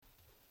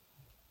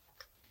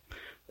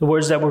The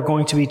words that we're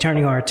going to be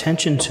turning our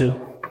attention to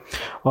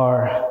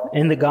are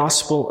in the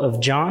Gospel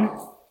of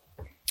John.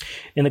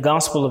 In the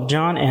Gospel of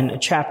John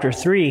and chapter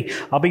 3,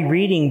 I'll be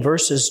reading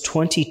verses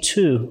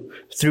 22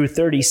 through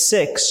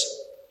 36.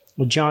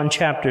 John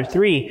chapter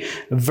 3,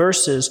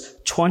 verses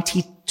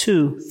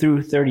 22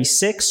 through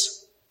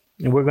 36.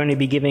 And we're going to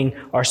be giving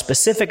our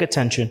specific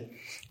attention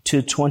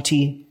to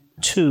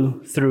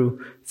 22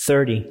 through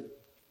 30.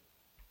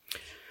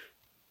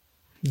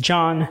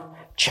 John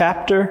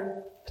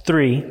chapter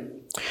 3,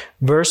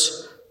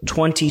 verse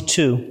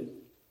 22.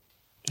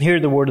 Hear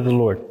the word of the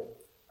Lord.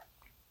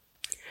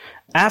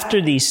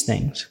 After these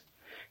things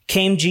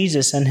came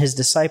Jesus and his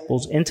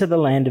disciples into the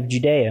land of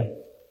Judea,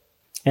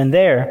 and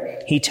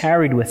there he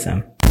tarried with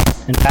them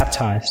and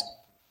baptized.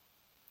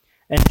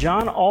 And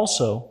John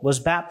also was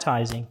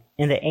baptizing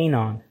in the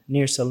Aenon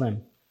near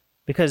Salim,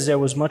 because there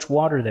was much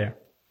water there.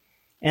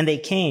 And they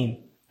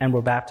came and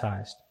were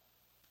baptized.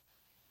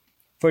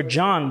 For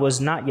John was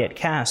not yet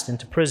cast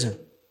into prison.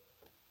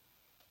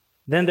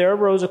 Then there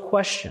arose a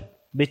question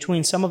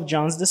between some of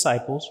John's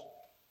disciples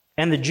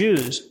and the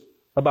Jews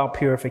about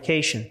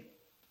purification.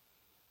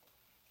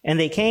 And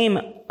they came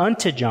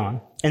unto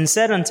John and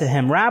said unto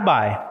him,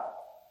 Rabbi,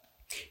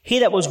 he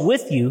that was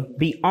with you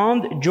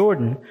beyond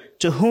Jordan,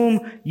 to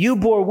whom you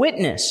bore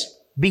witness,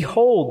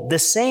 behold, the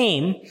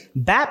same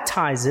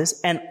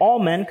baptizes, and all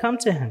men come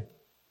to him.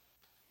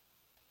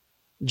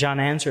 John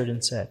answered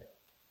and said,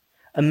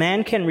 a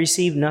man can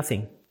receive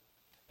nothing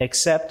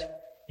except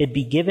it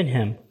be given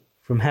him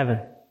from heaven.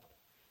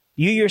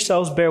 You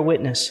yourselves bear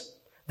witness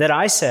that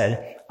I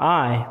said,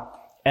 I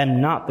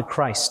am not the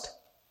Christ,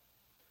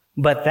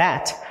 but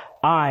that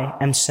I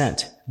am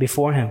sent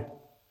before him.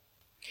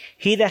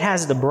 He that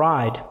has the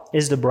bride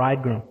is the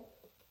bridegroom.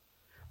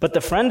 But the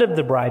friend of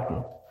the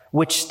bridegroom,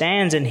 which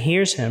stands and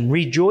hears him,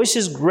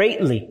 rejoices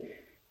greatly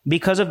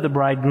because of the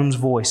bridegroom's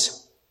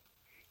voice.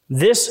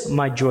 This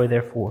my joy,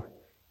 therefore,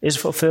 is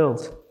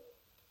fulfilled.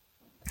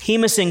 He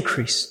must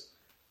increase,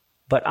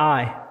 but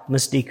I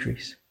must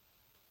decrease.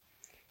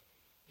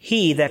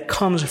 He that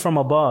comes from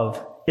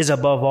above is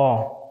above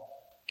all.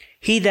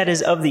 He that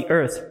is of the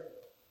earth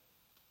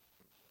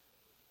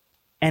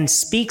and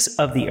speaks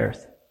of the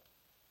earth.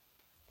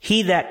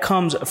 He that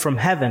comes from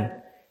heaven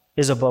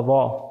is above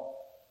all.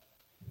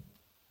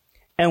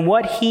 And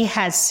what he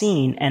has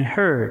seen and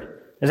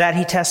heard, that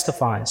he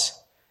testifies,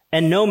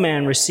 and no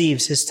man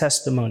receives his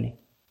testimony.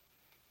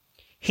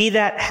 He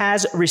that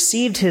has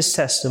received his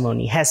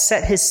testimony has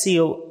set his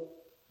seal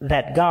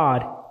that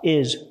God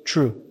is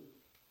true.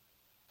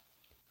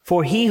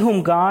 For he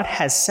whom God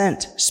has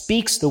sent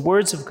speaks the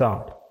words of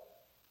God.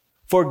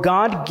 For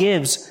God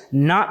gives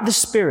not the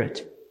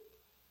Spirit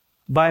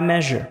by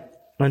measure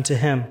unto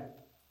him.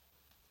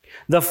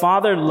 The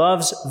Father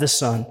loves the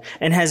Son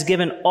and has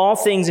given all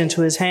things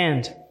into his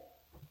hand.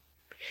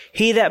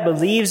 He that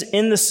believes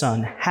in the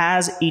Son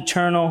has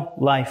eternal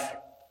life.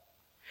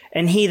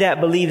 And he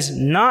that believes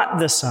not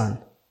the Son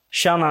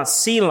shall not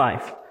see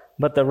life,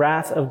 but the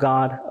wrath of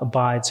God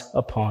abides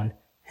upon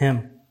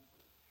him.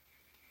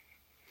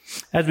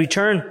 As we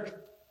turn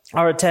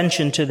our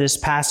attention to this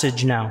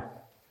passage now,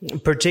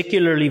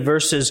 particularly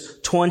verses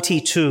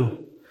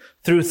 22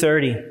 through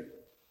 30,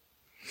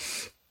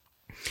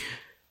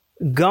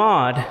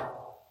 God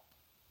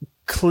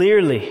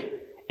clearly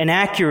and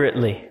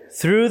accurately,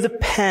 through the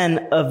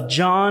pen of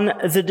John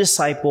the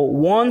disciple,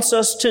 wants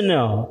us to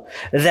know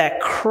that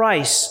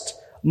Christ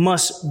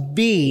must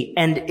be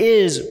and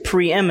is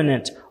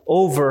preeminent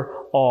over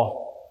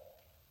all.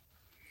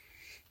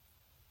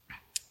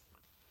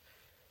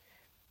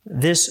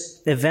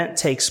 This event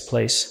takes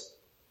place,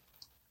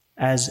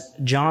 as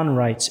John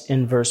writes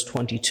in verse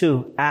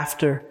 22,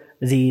 after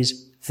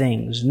these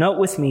things. Note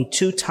with me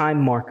two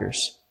time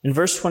markers. In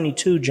verse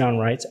 22, John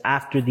writes,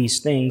 after these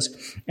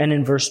things. And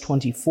in verse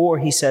 24,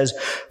 he says,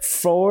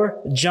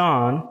 for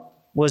John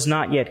was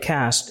not yet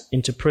cast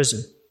into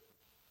prison.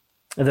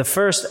 The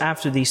first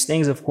after these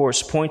things, of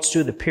course, points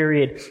to the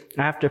period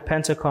after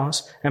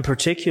Pentecost, and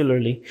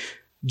particularly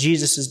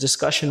Jesus'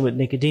 discussion with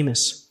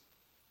Nicodemus.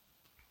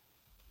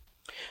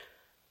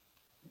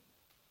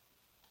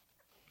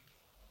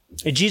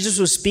 Jesus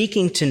was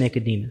speaking to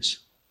Nicodemus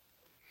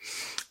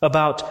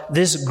about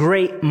this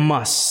great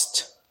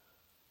must.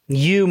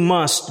 You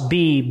must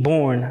be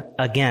born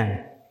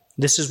again.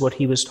 This is what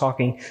he was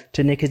talking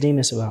to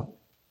Nicodemus about.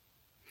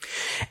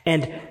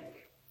 And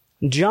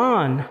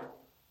John,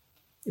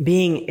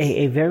 being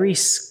a very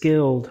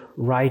skilled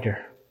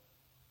writer,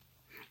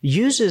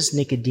 uses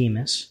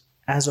Nicodemus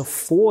as a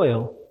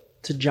foil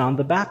to John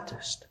the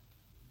Baptist.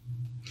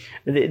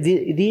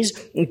 These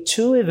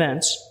two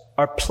events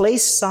are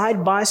placed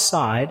side by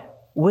side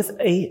with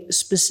a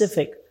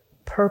specific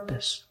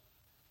purpose.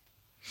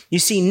 You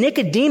see,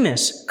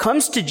 Nicodemus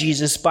comes to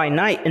Jesus by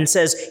night and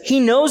says he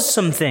knows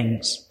some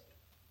things.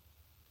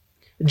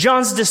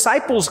 John's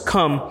disciples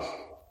come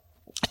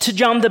to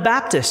John the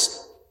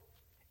Baptist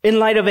in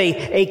light of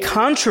a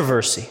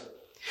controversy.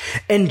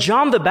 And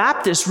John the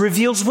Baptist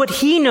reveals what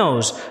he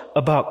knows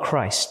about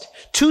Christ.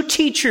 Two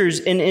teachers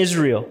in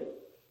Israel,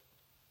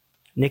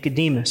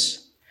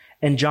 Nicodemus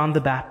and John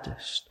the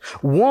Baptist.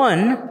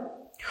 One,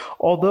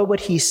 although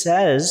what he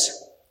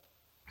says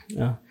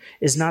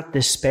is not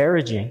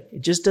disparaging,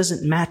 it just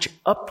doesn't match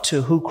up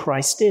to who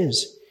Christ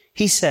is.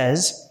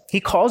 He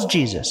calls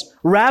Jesus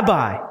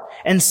Rabbi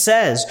and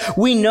says,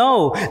 "We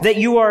know that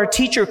you are a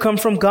teacher come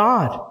from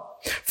God.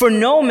 For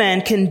no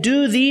man can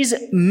do these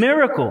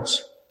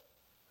miracles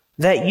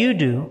that you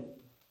do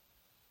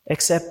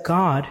except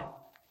God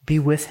be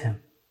with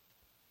him."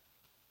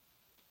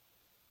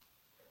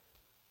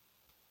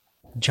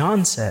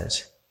 John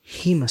says,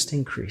 "He must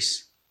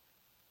increase,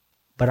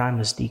 but I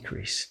must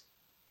decrease.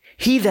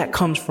 He that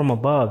comes from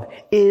above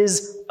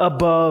is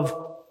above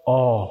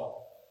all."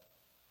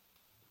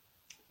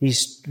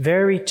 These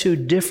very two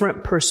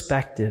different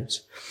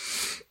perspectives.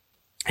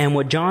 And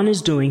what John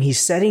is doing, he's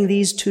setting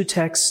these two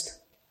texts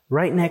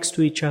right next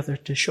to each other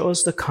to show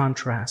us the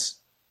contrast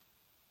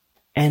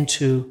and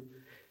to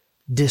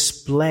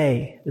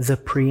display the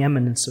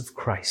preeminence of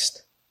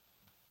Christ,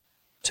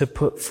 to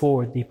put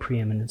forward the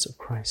preeminence of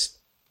Christ.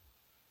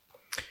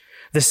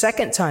 The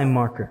second time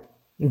marker,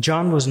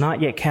 John was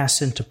not yet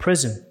cast into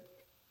prison.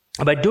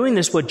 By doing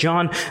this, what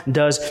John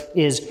does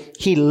is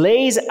he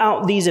lays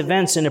out these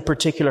events in a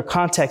particular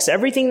context.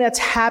 Everything that's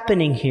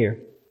happening here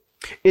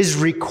is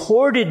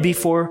recorded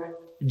before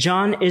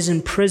John is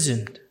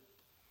imprisoned.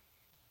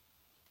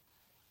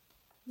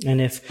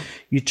 And if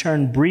you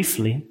turn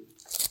briefly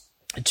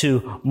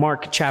to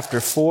Mark chapter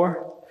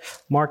 4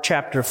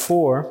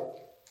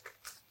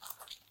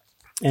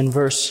 and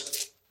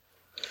verse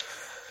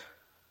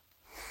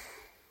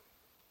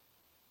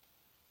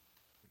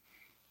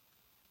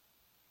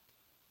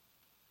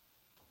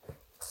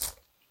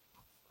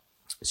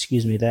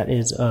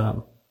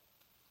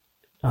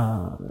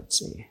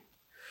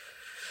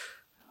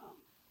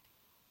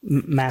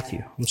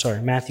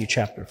 4. Matthew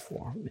chapter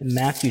 4. In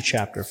Matthew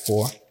chapter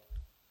 4,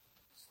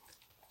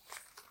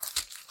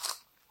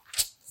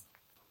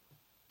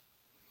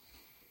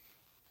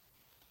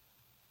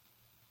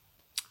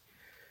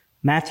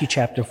 Matthew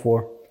chapter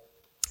 4.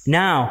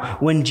 Now,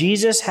 when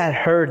Jesus had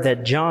heard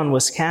that John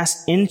was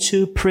cast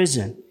into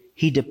prison,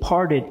 he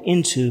departed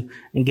into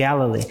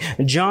Galilee.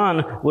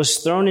 John was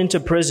thrown into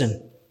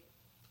prison.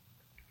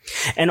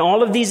 And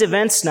all of these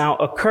events now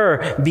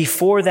occur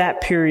before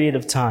that period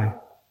of time.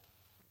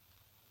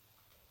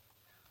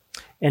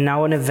 And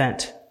now an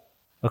event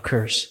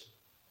occurs.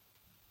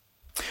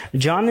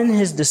 John and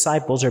his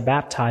disciples are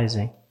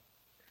baptizing,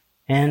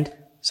 and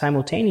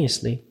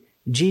simultaneously,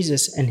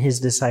 Jesus and his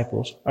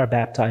disciples are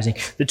baptizing.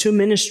 The two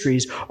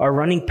ministries are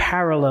running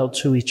parallel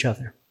to each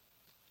other.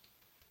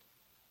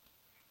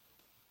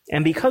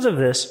 And because of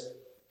this,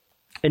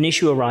 an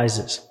issue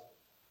arises.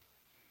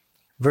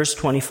 Verse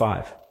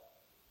 25.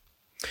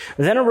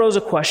 Then arose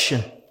a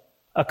question,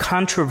 a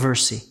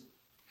controversy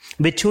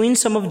between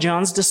some of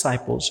John's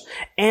disciples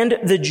and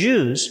the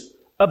Jews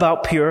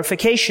about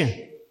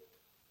purification.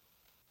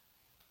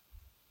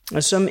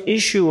 Some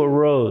issue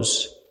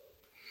arose.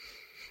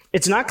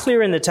 It's not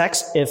clear in the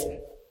text if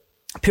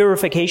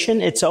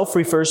purification itself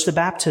refers to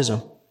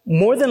baptism.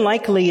 More than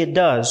likely it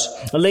does.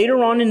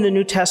 Later on in the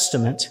New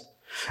Testament,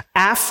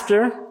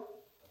 after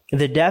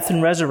the death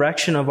and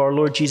resurrection of our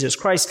Lord Jesus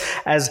Christ,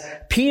 as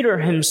Peter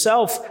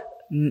himself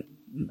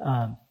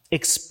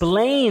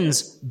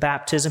explains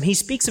baptism, he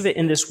speaks of it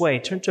in this way.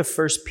 Turn to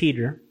 1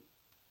 Peter.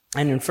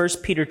 And in 1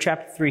 Peter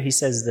chapter 3, he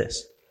says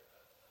this.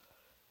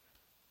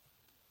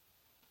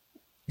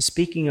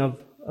 Speaking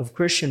of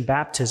Christian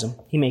baptism,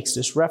 he makes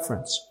this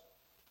reference.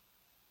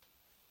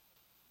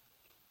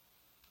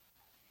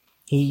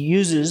 He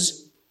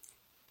uses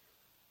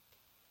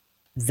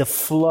the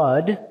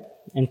flood,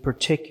 in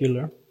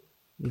particular,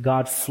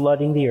 God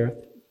flooding the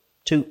earth,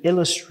 to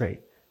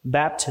illustrate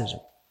baptism.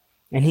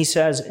 And he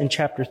says in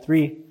chapter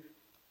 3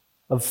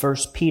 of 1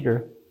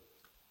 Peter,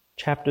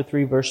 chapter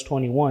 3, verse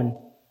 21,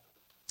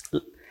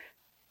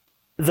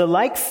 the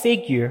like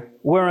figure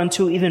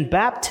whereunto even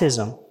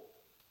baptism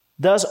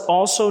does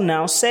also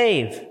now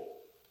save.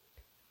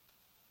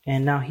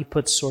 And now he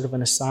puts sort of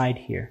an aside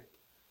here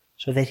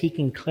so that he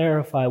can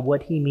clarify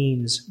what he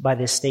means by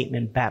this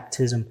statement,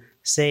 baptism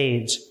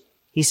saves.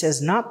 He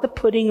says, not the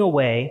putting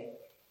away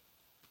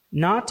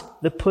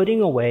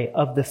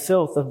of the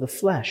filth of the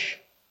flesh,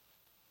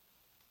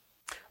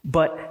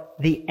 but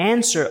the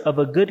answer of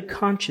a good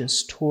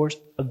conscience towards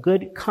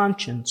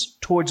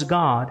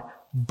God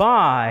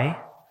by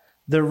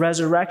the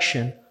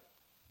resurrection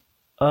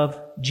of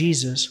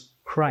Jesus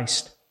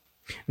Christ.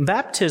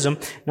 Baptism,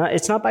 now,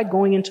 it's not by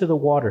going into the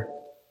water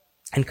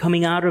and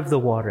coming out of the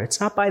water.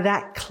 It's not by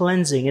that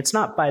cleansing. It's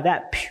not by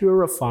that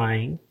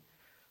purifying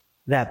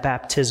that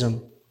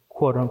baptism,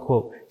 quote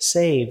unquote,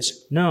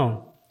 saves.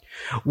 No.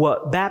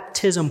 What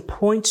baptism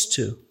points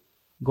to,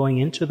 going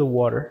into the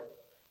water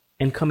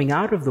and coming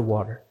out of the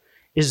water,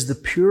 is the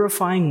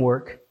purifying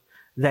work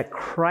that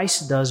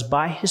Christ does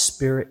by his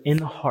Spirit in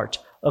the heart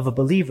of a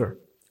believer.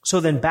 So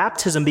then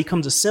baptism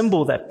becomes a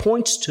symbol that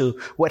points to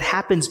what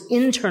happens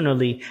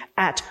internally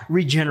at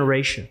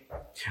regeneration.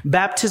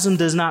 Baptism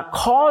does not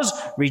cause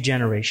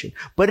regeneration,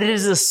 but it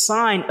is a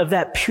sign of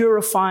that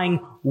purifying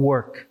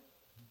work.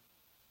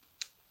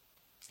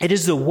 It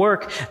is the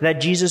work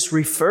that Jesus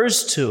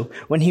refers to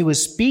when he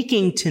was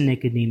speaking to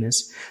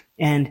Nicodemus,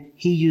 and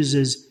he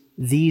uses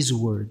these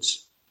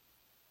words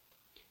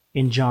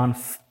in John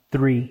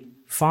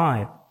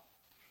 3:5.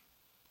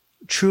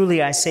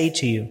 Truly I say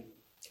to you,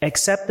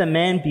 except a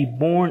man be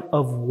born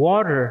of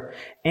water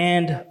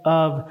and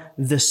of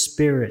the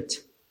Spirit.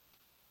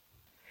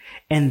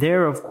 And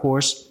there, of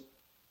course,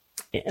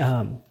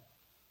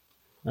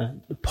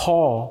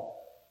 Paul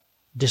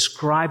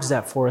describes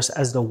that for us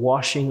as the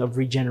washing of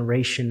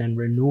regeneration and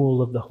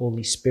renewal of the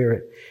Holy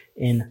Spirit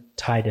in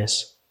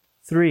Titus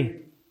 3.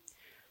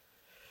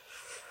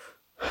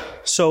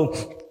 So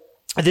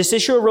this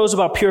issue arose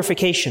about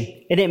purification.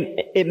 And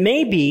it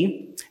may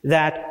be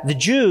that the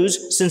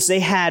Jews, since they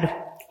had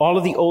all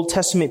of the Old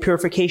Testament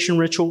purification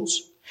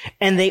rituals,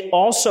 and they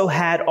also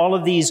had all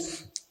of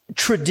these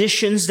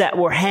traditions that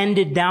were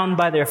handed down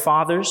by their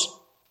fathers,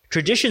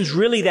 traditions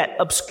really that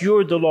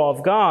obscured the law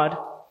of God,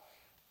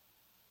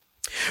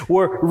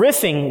 were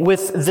riffing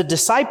with the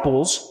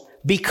disciples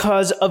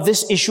because of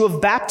this issue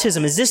of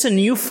baptism. Is this a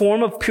new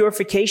form of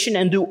purification,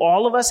 and do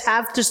all of us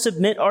have to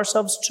submit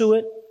ourselves to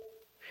it?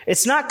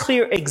 It's not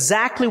clear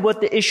exactly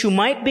what the issue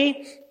might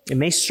be. It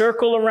may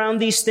circle around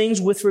these things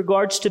with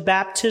regards to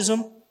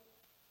baptism.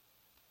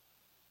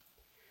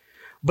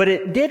 But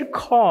it did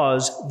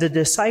cause the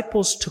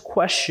disciples to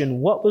question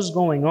what was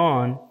going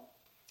on,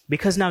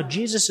 because now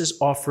Jesus is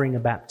offering a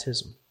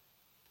baptism.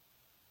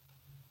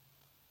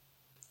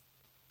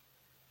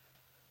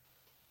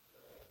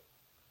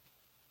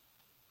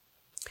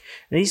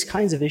 These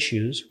kinds of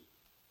issues,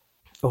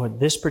 or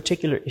this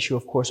particular issue,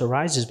 of course,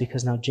 arises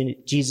because now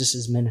Jesus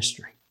is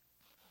ministering.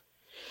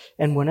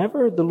 And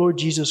whenever the Lord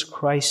Jesus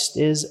Christ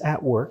is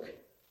at work,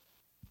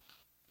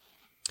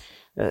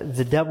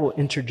 the devil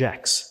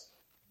interjects.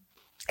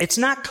 It's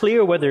not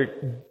clear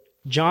whether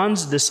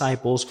John's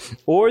disciples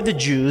or the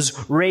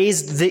Jews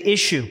raised the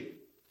issue,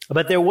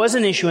 but there was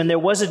an issue and there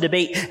was a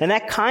debate. And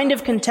that kind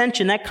of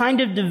contention, that kind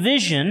of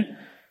division,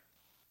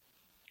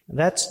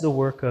 that's the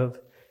work of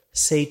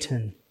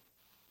Satan.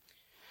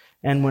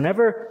 And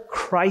whenever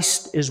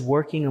Christ is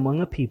working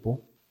among a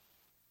people,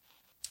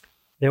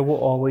 there will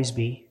always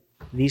be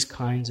these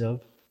kinds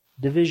of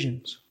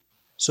divisions.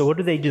 So what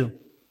do?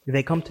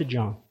 They come to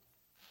John.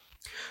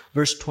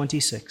 Verse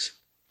 26.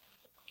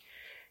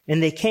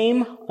 And they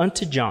came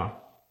unto John.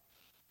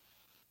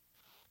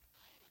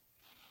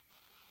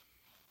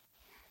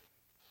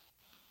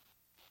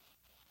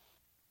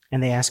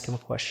 And they ask him a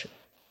question.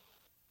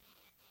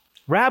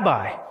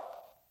 Rabbi.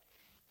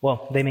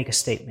 Well, they make a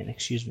statement,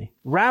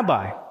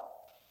 Rabbi,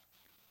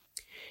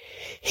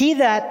 he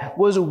that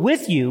was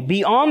with you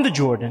beyond the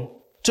Jordan,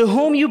 to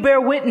whom you bear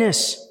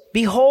witness,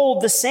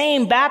 behold, the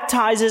same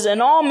baptizes,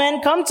 and all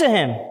men come to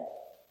him.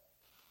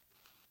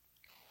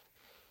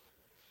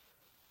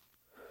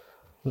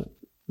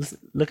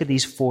 Look at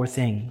these four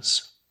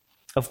things.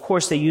 Of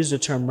course, they use the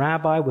term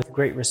rabbi with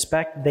great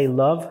respect. They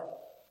love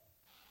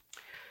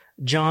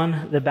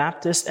John the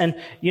Baptist. And,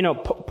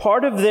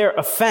 part of their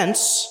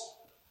offense,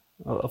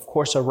 of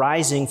course,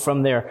 arising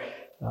from their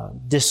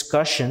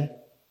discussion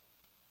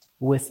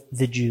with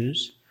the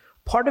Jews,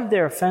 part of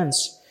their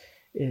offense,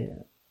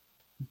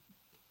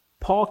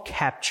 Paul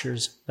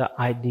captures the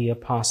idea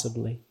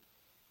possibly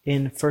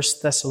in 1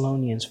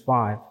 Thessalonians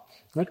 5.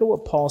 Look at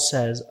what Paul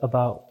says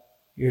about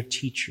your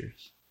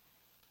teachers.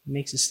 He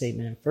makes a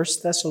statement in 1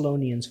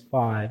 Thessalonians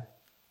 5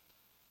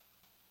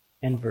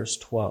 and verse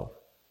 12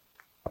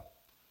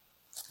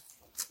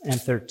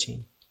 and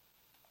 13.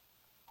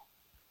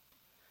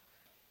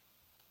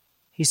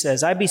 He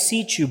says, I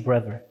beseech you,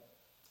 brethren,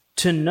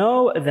 to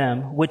know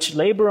them which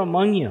labor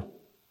among you,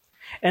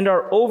 and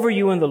are over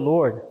you in the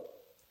Lord,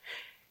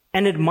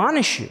 and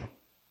admonish you,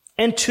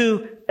 and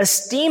to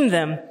esteem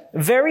them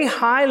very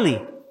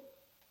highly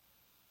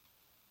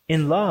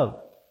in love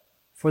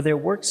for their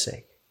work's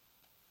sake,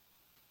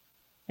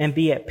 and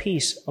be at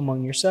peace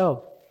among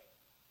yourselves.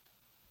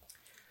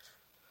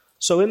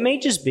 So it may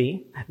just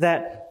be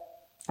that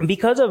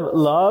because of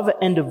love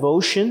and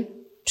devotion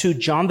to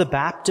John the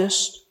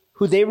Baptist,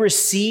 who they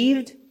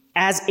received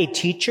as a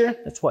teacher,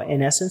 that's what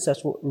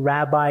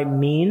rabbi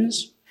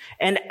means,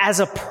 and as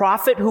a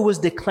prophet who was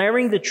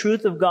declaring the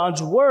truth of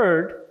God's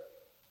word,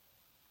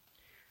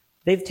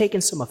 they've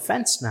taken some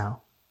offense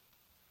now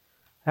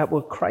at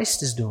what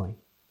Christ is doing.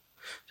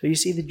 So you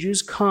see, the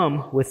Jews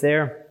come with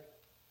their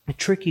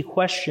tricky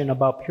question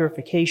about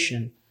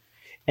purification,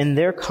 and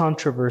their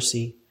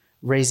controversy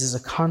raises a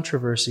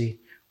controversy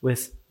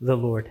with the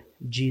Lord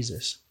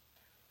Jesus.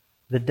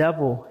 The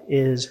devil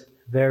is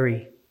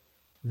very,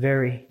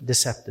 very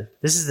deceptive.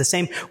 This is the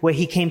same way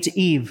he came to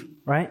Eve,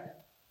 right?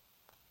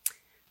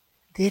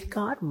 Did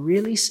God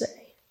really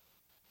say?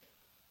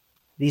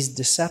 These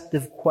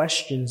deceptive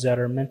questions that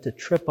are meant to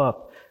trip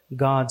up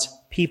God's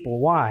people.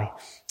 Why?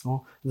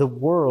 Well, the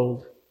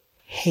world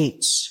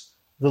hates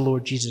the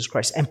Lord Jesus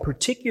Christ. And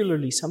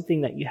particularly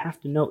something that you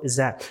have to know is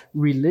that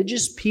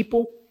religious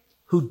people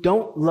who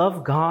don't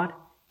love God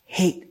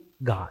hate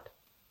God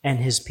and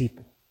his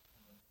people.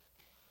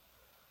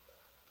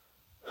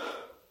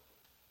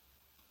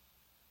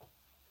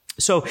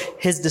 So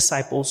his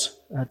disciples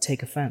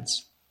take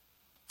offense.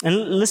 And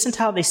listen to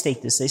how they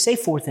state this. They say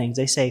 4 things.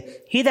 They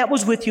say, he that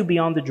was with you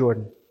beyond the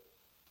Jordan.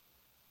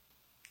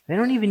 They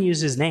don't even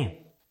use his name.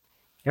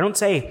 They don't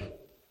say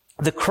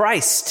the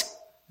Christ,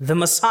 the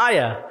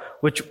Messiah,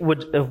 which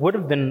would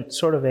have been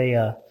sort of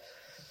a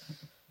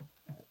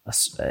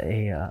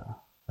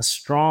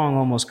strong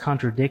almost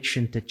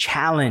contradiction to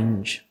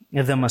challenge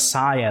the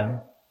Messiah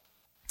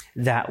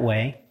that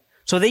way.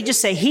 So they just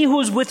say, he who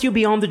was with you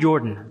beyond the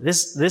Jordan,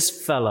 this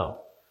fellow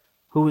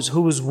who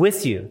was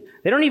with you.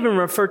 They don't even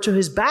refer to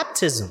his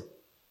baptism.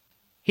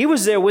 He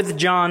was there with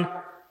John,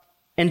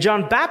 and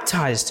John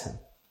baptized him.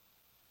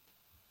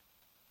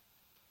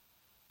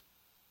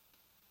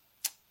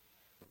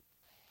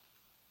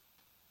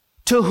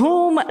 To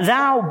whom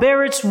thou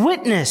bearest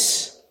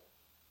witness,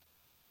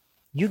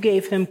 you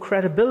gave him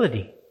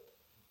credibility.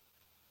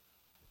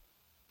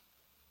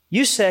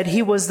 You said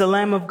he was the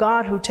Lamb of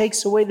God who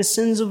takes away the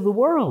sins of the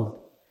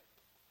world.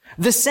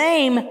 The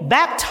same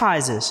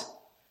baptizes,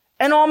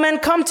 and all men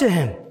come to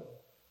him.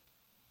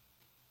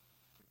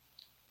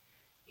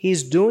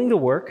 He's doing the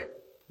work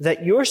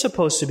that you're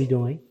supposed to be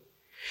doing,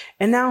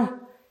 and now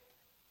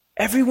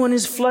everyone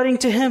is flooding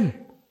to him.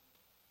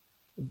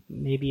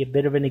 Maybe a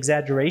bit of an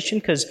exaggeration,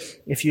 because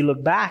if you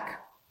look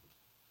back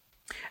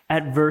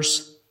at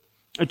verse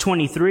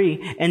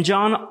 23, and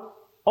John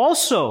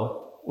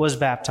also was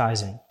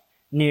baptizing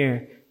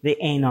near the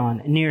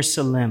Aenon, near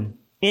Salim,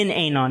 in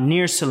Aenon,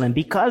 near Salim,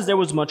 because there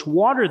was much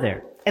water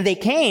there. And they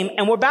came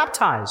and were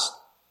baptized.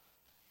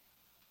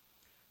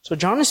 So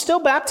John is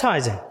still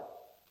baptizing.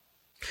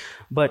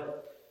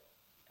 But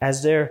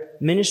as their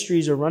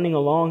ministries are running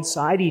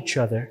alongside each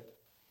other,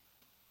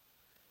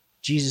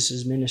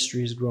 Jesus'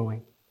 ministry is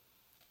growing.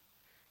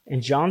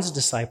 And John's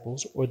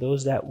disciples, or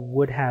those that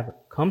would have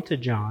come to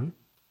John,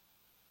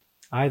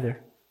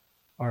 they're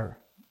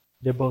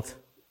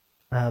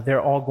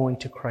all going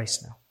to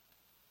Christ now.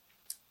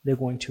 They're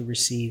going to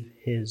receive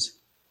his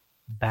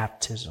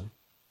baptism.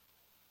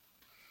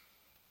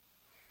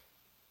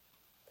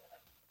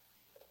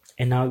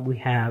 And now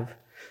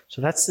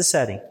so that's the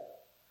setting.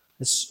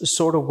 It's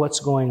sort of what's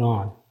going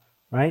on,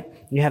 right?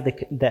 You have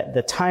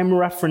the time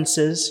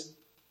references.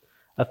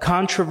 A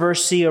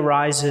controversy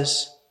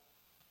arises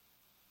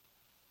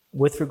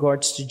with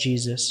regards to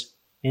Jesus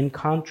in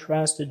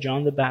contrast to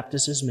John the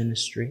Baptist's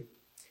ministry.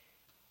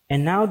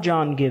 And now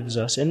John gives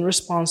us, in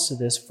response to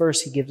this,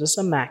 first he gives us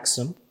a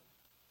maxim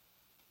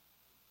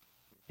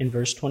in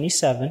verse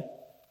 27.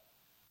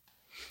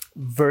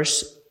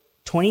 Verse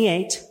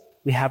 28,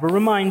 we have a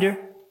reminder.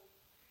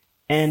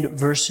 And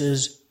verse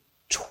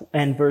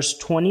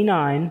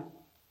 29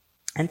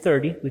 and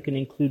 30, we can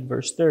include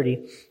verse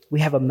 30, we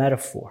have a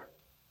metaphor.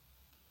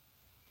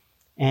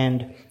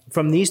 And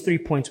from these 3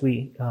 points,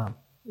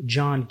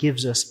 John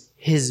gives us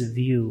his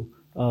view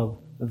of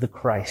the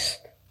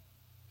Christ.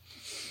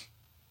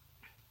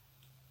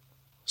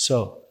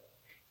 So,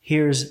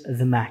 here's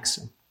the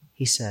maxim.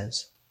 He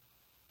says,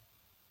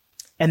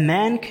 a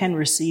man can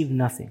receive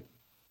nothing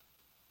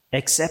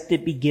except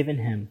it be given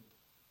him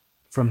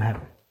from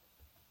heaven.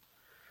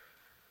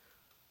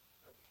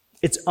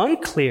 It's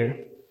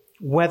unclear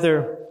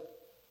whether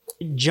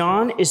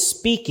John is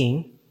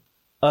speaking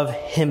of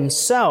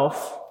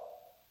himself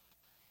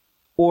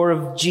or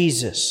of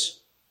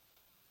Jesus.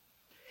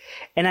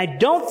 And I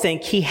don't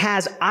think he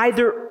has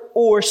either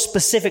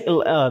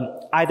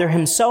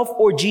himself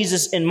or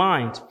Jesus in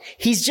mind.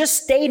 He's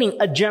just stating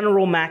a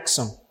general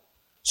maxim.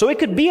 So it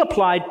could be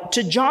applied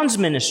to John's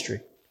ministry.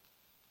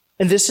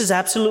 And this is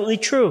absolutely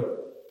true.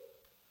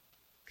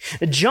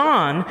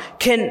 John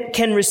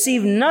can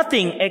receive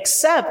nothing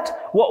except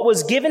what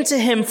was given to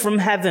him from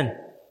heaven.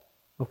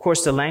 Of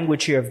course, the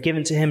language here of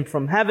given to him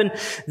from heaven,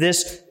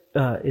 this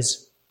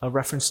is a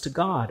reference to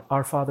God,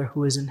 our Father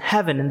who is in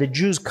heaven. And the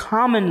Jews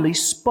commonly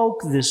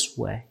spoke this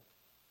way.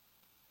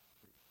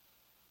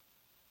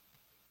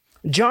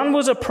 John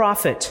was a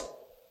prophet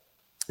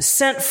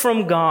sent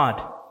from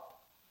God.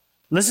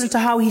 Listen to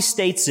how he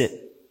states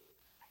it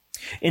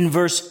in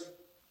verse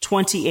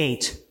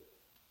 28.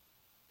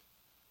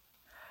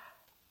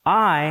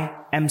 I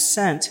am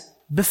sent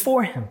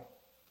before him.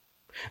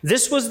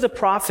 This was the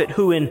prophet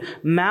who in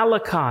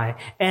Malachi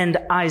and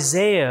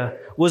Isaiah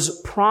was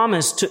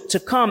promised to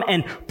come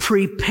and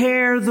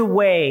prepare the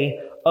way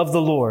of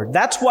the Lord.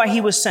 That's why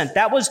he was sent.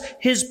 That was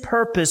his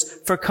purpose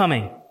for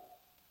coming.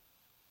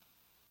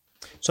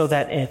 So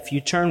that if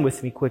you turn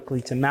with me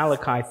quickly to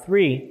Malachi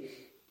 3,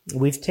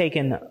 we've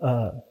taken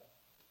a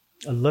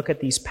look at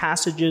these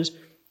passages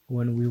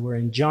when we were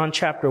in John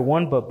chapter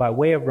 1, but by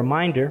way of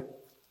reminder,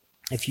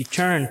 if you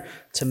turn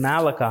to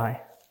Malachi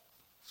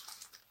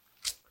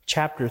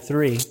chapter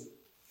 3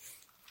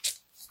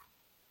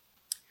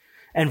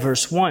 and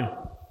verse 1,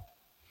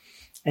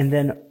 and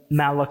then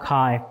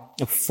Malachi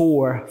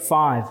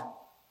 4:5.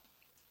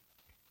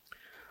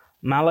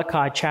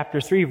 Malachi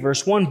chapter 3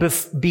 verse 1,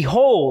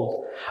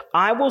 Behold,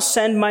 I will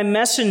send my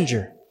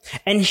messenger,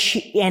 and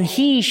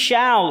he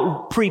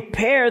shall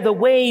prepare the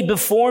way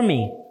before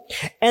me.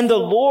 And the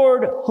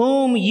Lord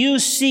whom you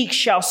seek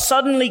shall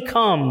suddenly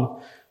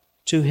come,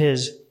 to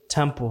his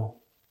temple.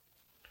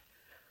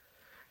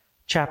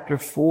 Chapter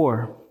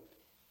 4,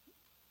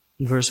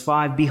 verse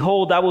 5,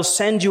 Behold, I will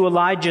send you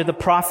Elijah the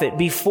prophet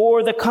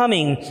before the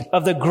coming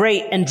of the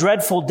great and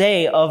dreadful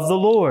day of the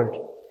Lord.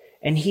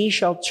 And he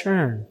shall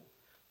turn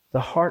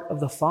the heart of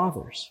the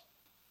fathers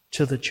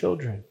to the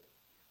children,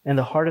 and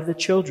the heart of the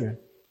children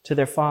to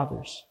their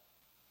fathers,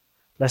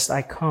 lest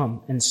I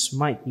come and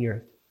smite the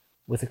earth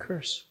with a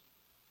curse.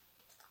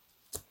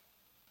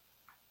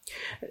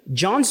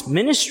 John's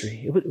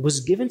ministry, it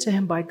was given to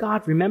him by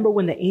God. Remember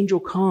when the angel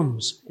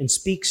comes and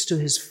speaks to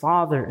his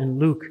father in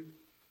Luke.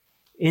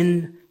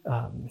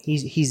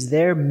 He's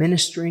there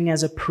ministering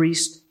as a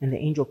priest, and the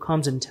angel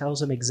comes and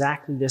tells him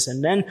exactly this.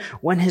 And then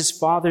when his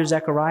father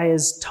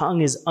Zechariah's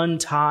tongue is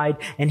untied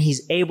and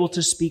he's able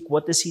to speak,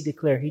 what does he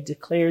declare? He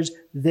declares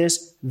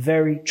this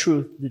very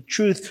truth, the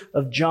truth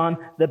of John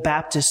the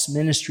Baptist's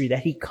ministry,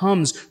 that he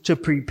comes to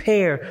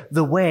prepare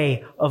the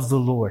way of the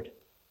Lord.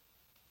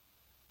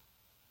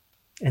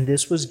 And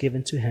this was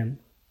given to him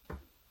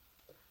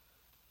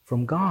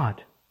from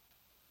God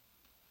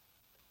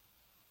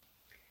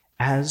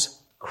as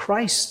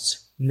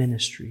Christ's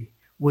ministry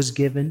was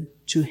given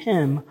to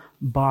him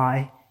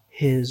by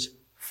his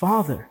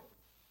Father.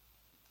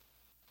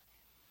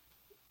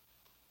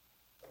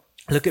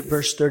 Look at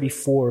verse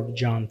 34 of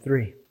John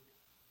 3.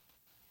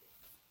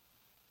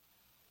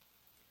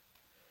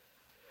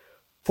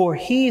 For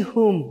he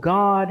whom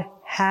God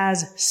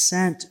has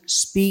sent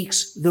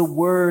speaks the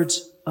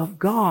words of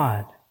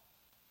God.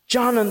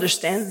 John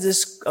understands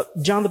this.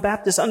 John the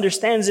Baptist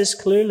understands this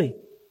clearly.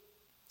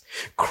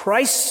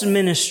 Christ's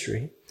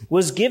ministry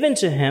was given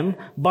to him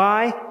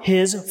by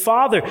his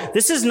Father.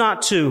 This is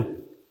not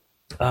to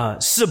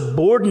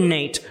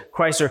subordinate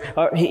Christ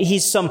or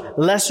he's some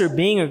lesser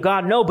being or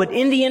God. No, but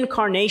in the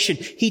incarnation,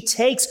 he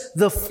takes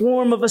the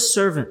form of a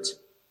servant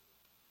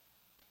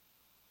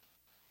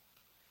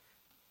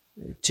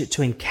to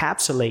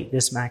encapsulate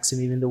this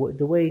maxim. Even the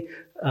way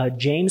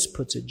James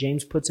puts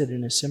it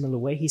in a similar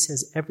way. He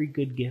says every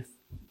good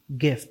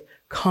gift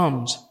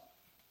comes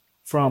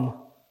from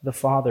the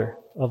Father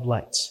of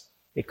lights.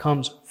 It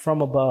comes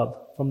from above,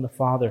 from the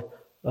Father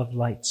of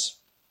lights.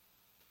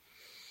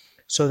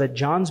 So that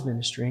John's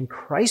ministry and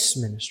Christ's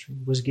ministry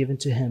was given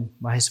to him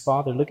by his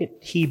Father. Look at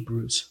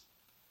Hebrews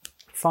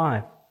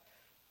 5.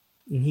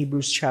 In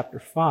Hebrews chapter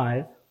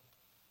 5,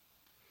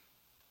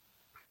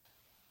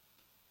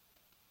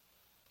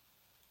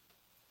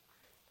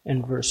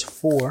 and verse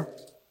 4,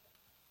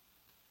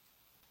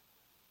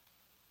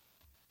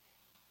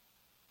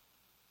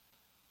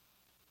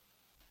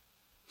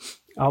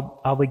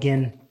 I'll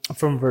begin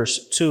from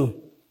verse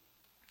 2.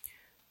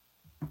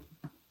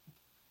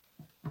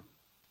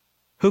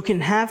 Who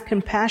can have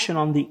compassion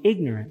on the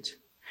ignorant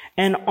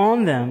and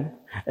on them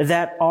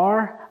that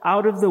are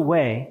out of the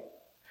way,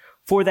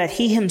 for that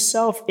he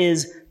himself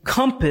is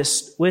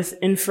compassed with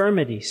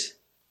infirmities.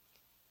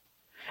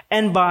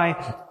 And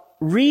by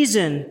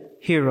reason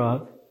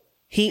hereof,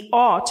 he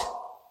ought,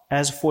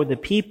 as for the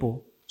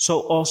people, so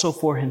also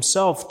for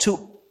himself,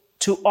 to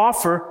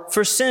offer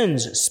for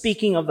sins,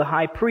 speaking of the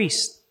high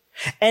priest.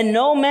 And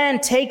no man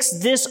takes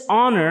this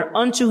honor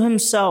unto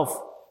himself,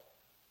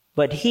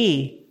 but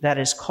he that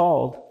is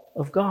called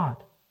of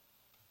God.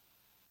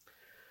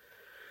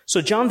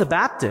 So John the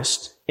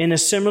Baptist, in a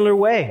similar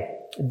way,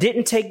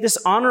 didn't take this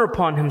honor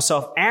upon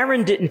himself.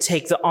 Aaron didn't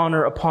take the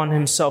honor upon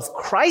himself.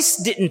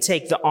 Christ didn't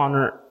take the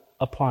honor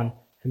upon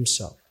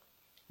himself.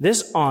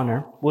 This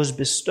honor was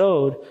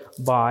bestowed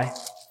by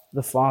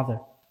the Father.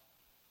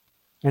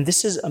 And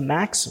this is a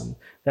maxim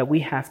that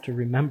we have to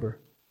remember.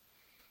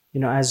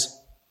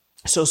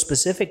 So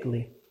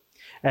specifically,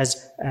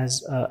 as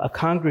a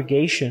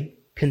congregation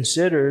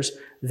considers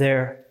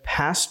their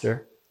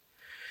pastor,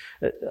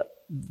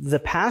 the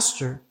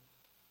pastor,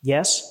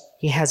 yes,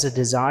 he has a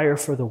desire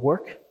for the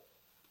work.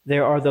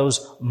 There are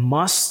those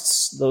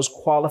musts, those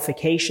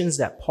qualifications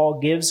that Paul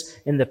gives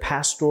in the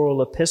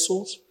pastoral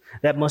epistles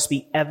that must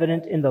be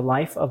evident in the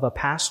life of a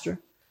pastor.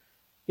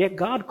 Yet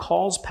God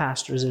calls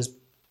pastors, as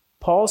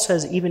Paul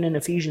says even in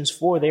Ephesians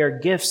 4, they are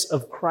gifts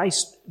of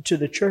Christ to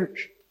the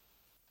church.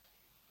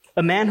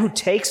 A man who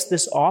takes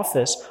this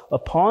office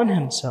upon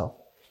himself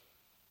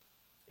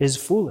is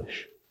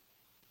foolish.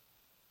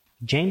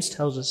 James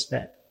tells us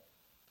that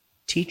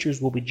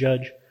teachers will be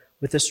judged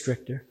with a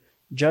stricter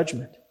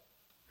judgment.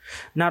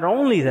 Not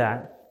only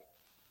that,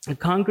 the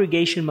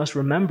congregation must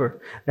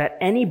remember that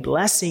any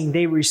blessing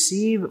they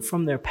receive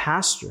from their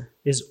pastor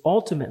is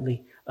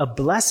ultimately a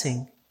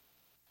blessing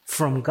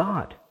from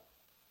God.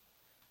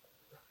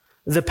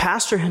 The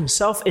pastor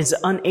himself is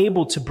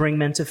unable to bring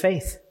men to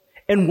faith.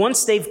 And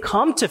once they've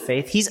come to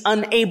faith, he's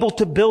unable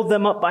to build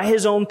them up by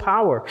his own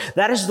power.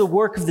 That is the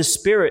work of the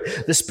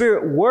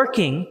Spirit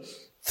working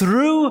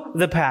through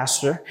the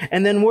pastor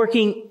and then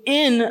working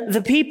in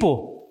the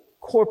people,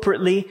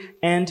 corporately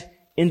and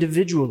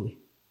individually.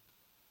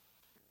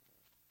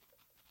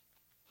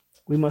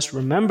 We must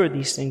remember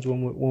these things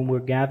when we're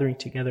gathering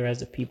together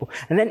as a people.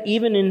 And then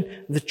even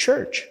in the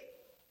church,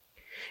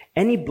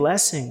 any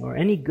blessing or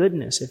any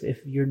goodness, if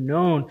you're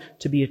known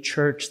to be a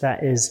church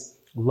that is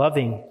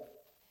loving,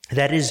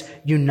 that is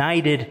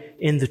united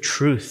in the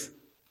truth,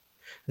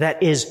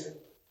 that is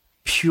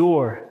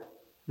pure,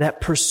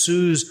 that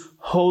pursues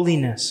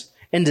holiness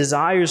and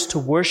desires to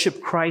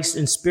worship Christ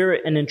in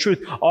spirit and in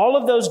truth. All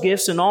of those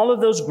gifts and all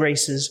of those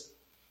graces,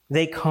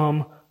 they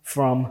come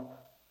from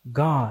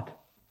God.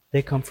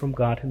 They come from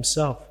God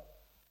Himself.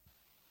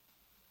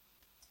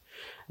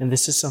 And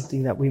this is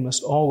something that we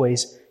must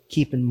always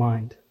keep in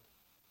mind.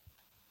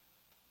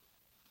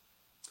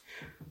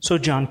 So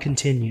John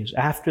continues,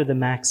 after the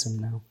maxim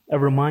now, a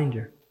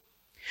reminder.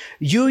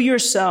 You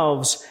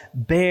yourselves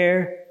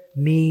bear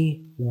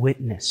me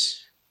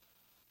witness.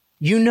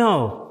 You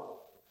know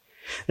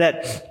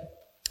that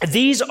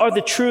these are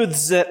the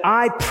truths that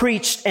I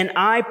preached and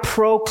I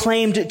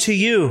proclaimed to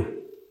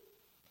you.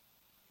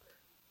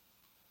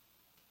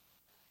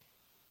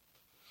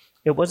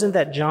 It wasn't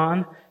that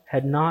John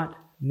had not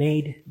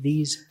made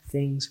these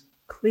things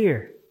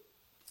clear.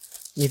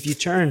 If you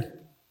turn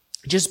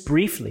just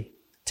briefly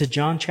to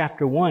John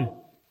chapter 1,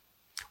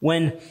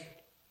 when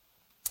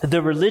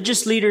the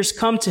religious leaders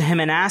come to him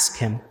and ask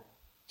him,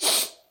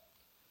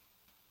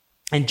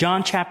 in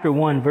John chapter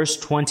 1, verse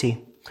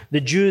 20,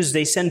 the Jews,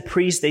 they send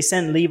priests, they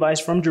send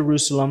Levites from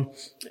Jerusalem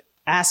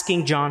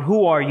asking John,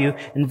 who are you?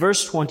 In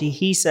verse 20,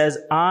 he says,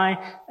 I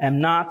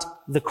am not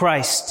the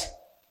Christ.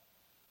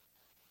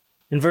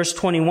 In verse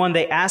 21,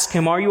 they ask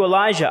him, are you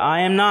Elijah?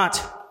 I am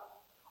not.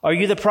 Are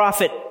you the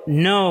prophet?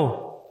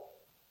 No.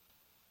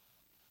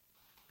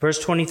 Verse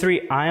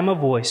 23, I am a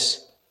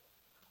voice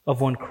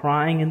of one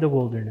crying in the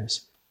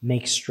wilderness,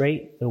 make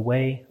straight the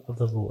way of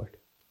the Lord,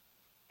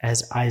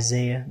 as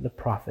Isaiah the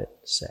prophet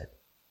said.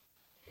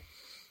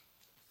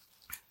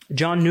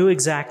 John knew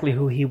exactly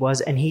who he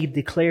was, and he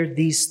declared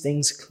these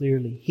things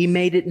clearly. He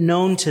made it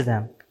known to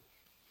them.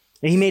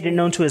 He made it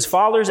known to his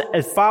followers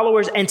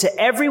and to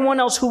everyone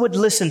else who would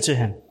listen to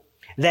him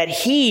that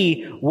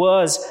he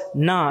was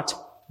not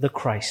the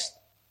Christ,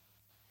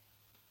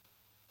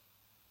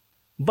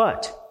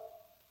 but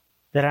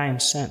that I am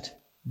sent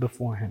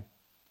before him.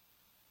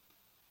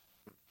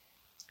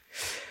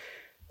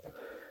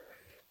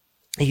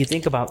 And you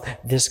think about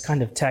this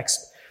kind of text,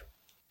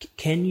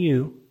 can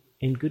you,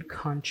 in good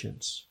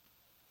conscience,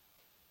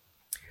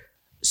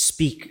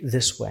 speak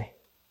this way?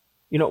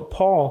 You know,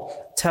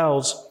 Paul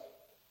tells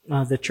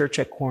the church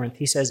at Corinth,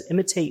 he says,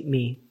 imitate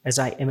me as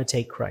I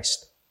imitate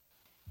Christ.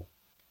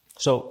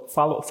 So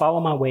follow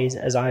my ways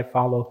as I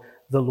follow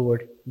the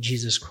Lord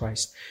Jesus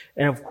Christ.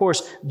 And of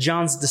course,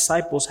 John's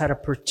disciples had a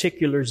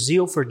particular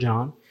zeal for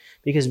John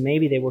because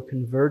maybe they were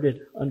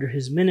converted under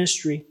his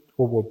ministry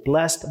or were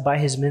blessed by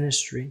his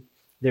ministry.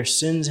 Their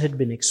sins had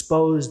been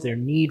exposed, their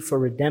need for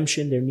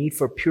redemption, their need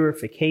for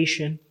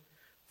purification,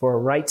 for a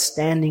right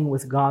standing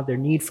with God, their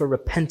need for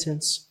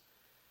repentance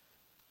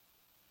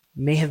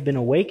may have been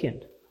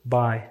awakened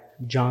by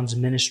John's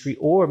ministry,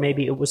 or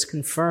maybe it was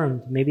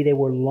confirmed. Maybe they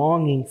were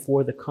longing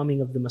for the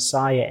coming of the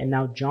Messiah, and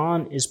now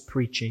John is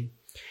preaching,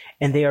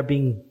 and they are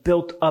being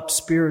built up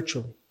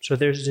spiritually. So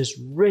there's this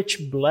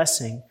rich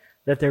blessing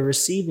that they're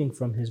receiving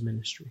from his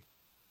ministry.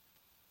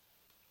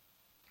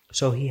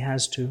 So he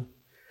has to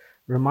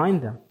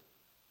remind them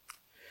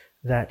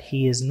that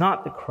he is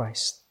not the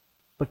Christ.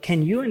 But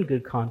can you, in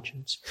good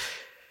conscience,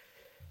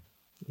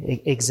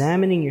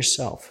 examining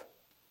yourself,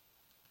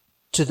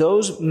 to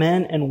those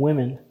men and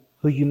women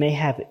who you may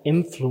have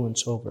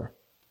influence over,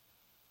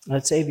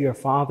 let's say if you're a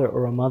father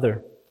or a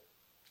mother,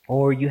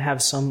 or you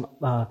have some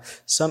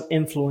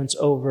influence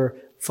over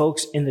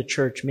folks in the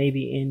church,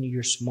 maybe in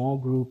your small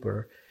group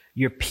or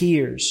your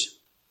peers,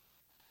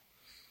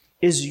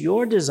 is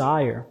your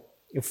desire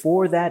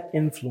for that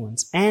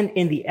influence and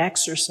in the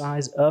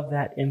exercise of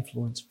that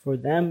influence for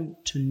them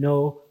to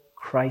know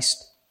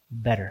Christ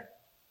better?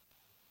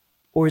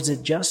 Or is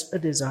it just a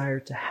desire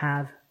to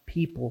have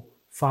people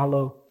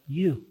follow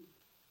you?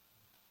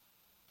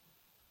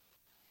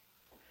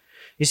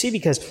 You see,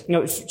 because,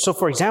 so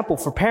for example,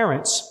 for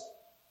parents,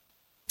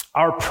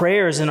 our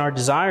prayers and our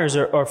desires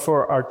are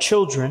for our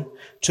children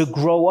to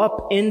grow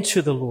up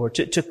into the Lord,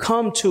 to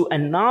come to a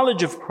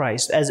knowledge of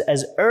Christ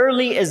as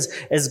early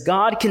as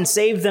God can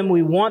save them.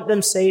 We want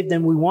them saved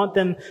and we want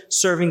them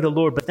serving the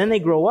Lord. But then they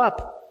grow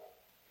up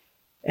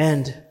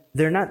and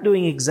they're not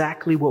doing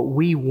exactly what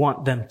we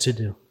want them to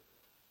do.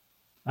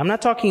 I'm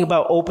not talking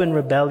about open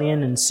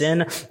rebellion and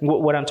sin.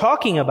 What I'm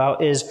talking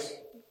about is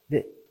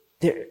that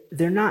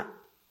they're not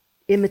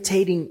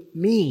imitating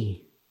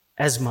me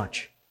as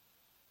much.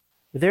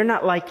 They're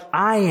not like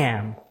I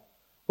am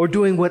or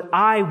doing what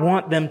I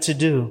want them to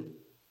do.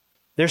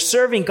 They're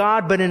serving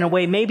God, but in a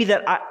way maybe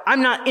that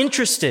I'm not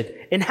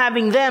interested in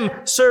having them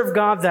serve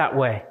God that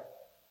way.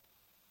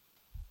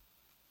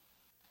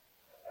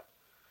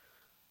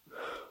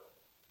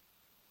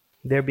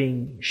 They're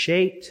being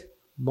shaped,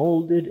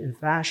 molded, and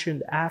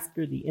fashioned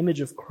after the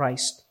image of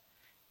Christ,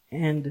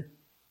 and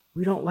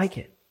we don't like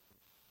it.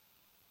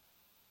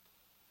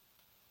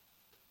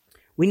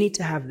 We need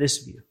to have this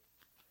view.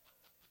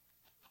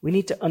 We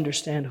need to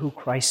understand who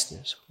Christ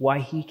is, why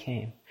he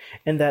came,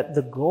 and that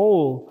the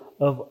goal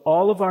of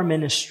all of our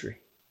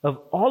ministry of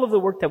all of the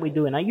work that we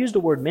do, and I use the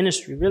word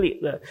ministry,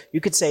 really,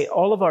 you could say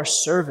all of our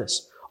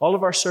service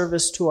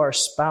to our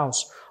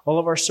spouse, all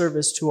of our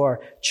service to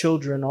our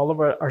children, all of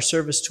our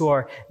service to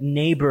our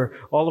neighbor,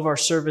 all of our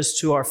service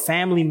to our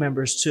family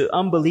members, to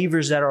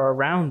unbelievers that are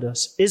around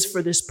us, is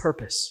for this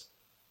purpose.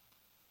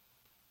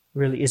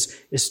 Really,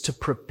 is to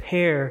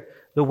prepare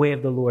the way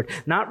of the Lord.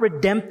 Not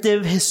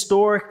redemptive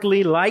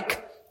historically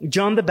like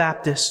John the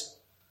Baptist,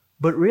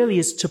 but really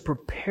is to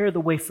prepare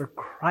the way for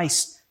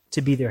Christ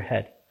to be their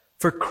head,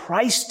 for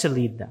Christ to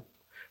lead them,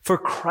 for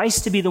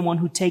Christ to be the one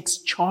who takes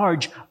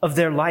charge of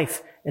their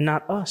life and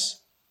not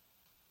us.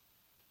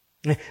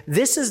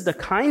 This is the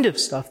kind of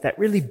stuff that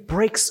really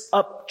breaks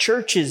up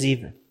churches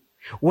even.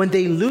 When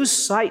they lose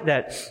sight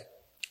that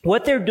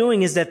what they're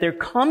doing is that they're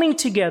coming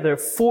together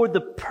for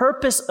the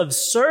purpose of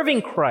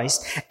serving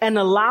Christ and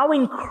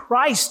allowing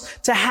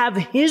Christ to have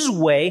His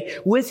way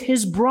with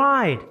His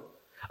bride.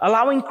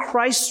 Allowing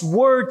Christ's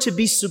word to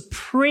be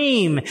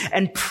supreme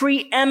and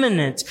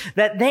preeminent,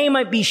 that they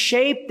might be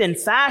shaped and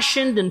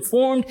fashioned and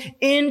formed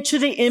into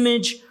the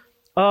image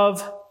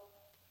of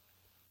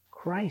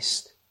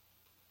Christ.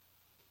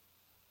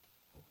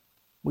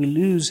 We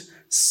lose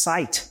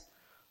sight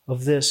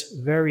of this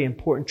very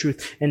important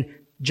truth. And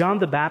John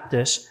the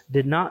Baptist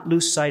did not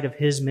lose sight of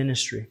his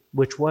ministry,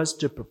 which was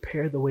to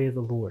prepare the way of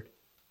the Lord.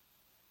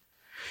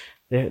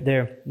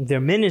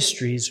 Their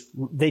ministries,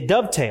 they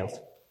dovetailed,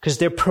 because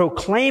they're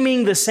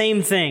proclaiming the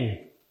same thing.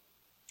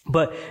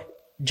 But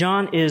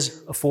John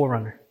is a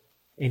forerunner,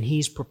 and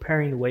he's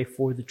preparing the way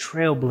for the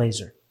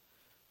trailblazer,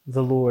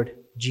 the Lord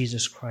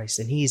Jesus Christ.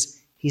 And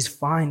he's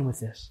fine with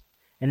this.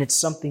 And it's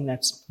something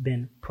that's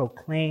been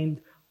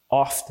proclaimed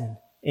often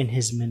in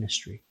his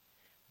ministry,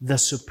 the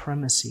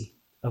supremacy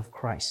of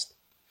Christ.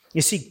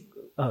 You see,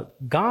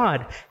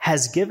 God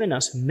has given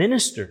us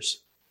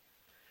ministers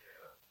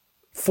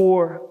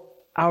for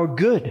our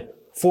good,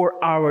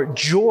 for our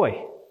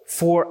joy,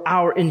 for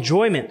our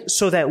enjoyment,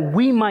 so that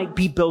we might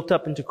be built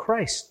up into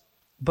Christ.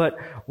 But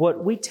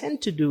what we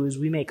tend to do is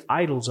we make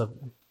idols of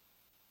them.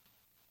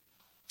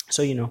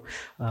 So,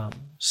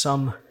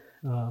 some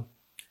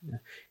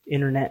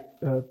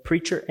internet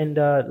preacher, and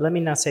let me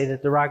not say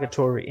that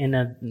derogatory,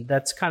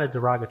 that's kind of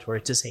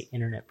derogatory to say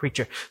internet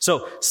preacher.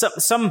 So,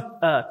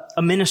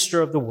 a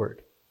minister of the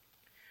word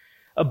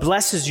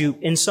blesses you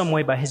in some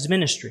way by his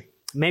ministry.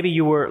 Maybe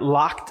you were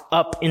locked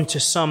up into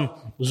some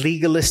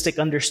legalistic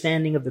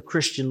understanding of the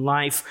Christian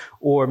life,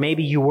 or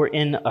maybe you were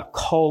in a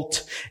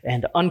cult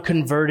and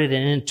unconverted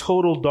and in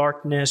total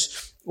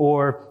darkness,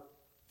 or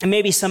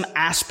maybe some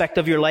aspect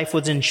of your life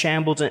was in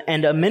shambles,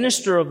 and a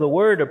minister of the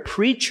word, a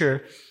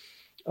preacher,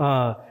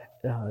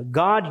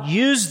 God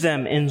used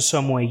them in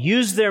some way,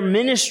 used their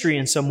ministry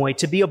in some way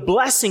to be a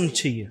blessing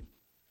to you.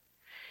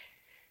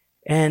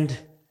 And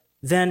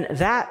then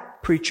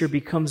that preacher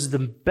becomes the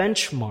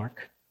benchmark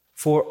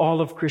for all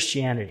of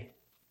Christianity.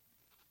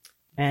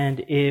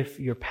 And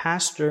if your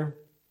pastor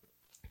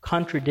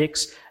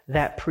contradicts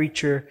that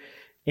preacher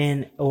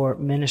or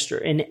minister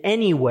in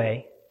any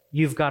way,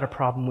 you've got a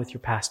problem with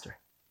your pastor.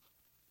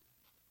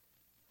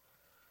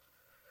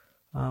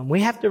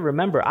 We have to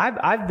remember,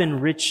 I've been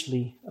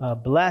richly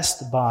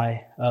blessed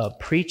by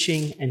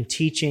preaching and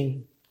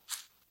teaching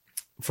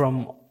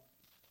from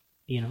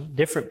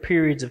different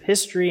periods of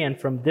history and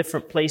from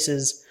different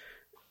places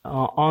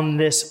on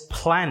this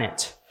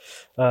planet.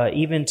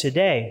 Even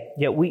today.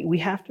 Yet we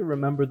have to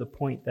remember the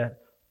point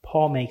that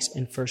Paul makes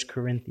in 1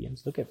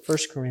 Corinthians. Look at 1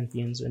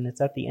 Corinthians, and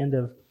it's at the end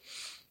of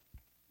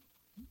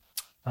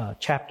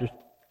chapter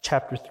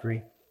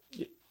 3.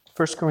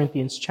 1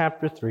 Corinthians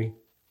chapter 3,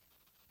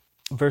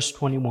 verse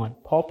 21.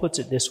 Paul puts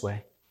it this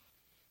way.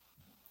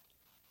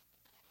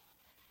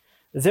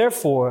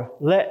 Therefore,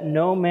 let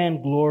no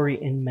man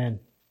glory in men,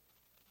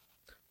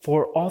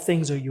 for all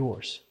things are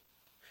yours.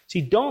 See,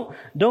 don't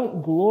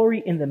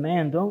glory in the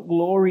man. Don't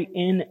glory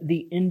in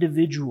the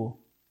individual,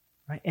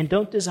 right? And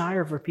don't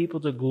desire for people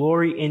to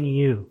glory in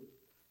you.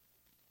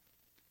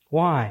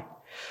 Why?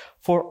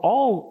 For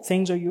all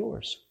things are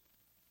yours.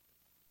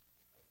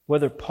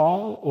 Whether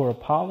Paul or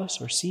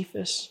Apollos or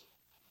Cephas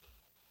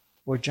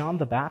or John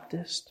the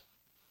Baptist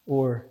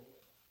or,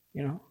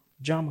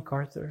 John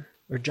MacArthur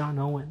or John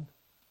Owen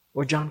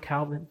or John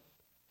Calvin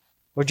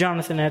or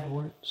Jonathan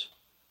Edwards,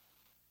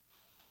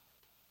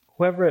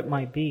 whoever it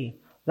might be,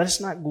 let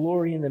us not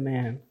glory in the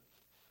man,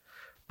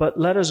 but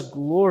let us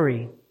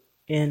glory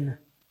in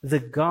the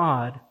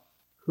God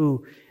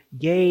who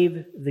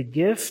gave the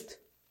gift.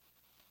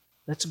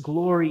 Let's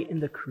glory in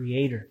the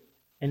Creator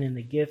and in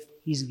the gift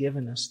He's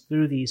given us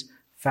through these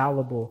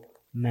fallible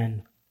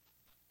men.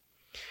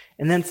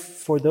 And then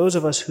for those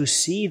of us who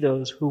see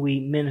those who we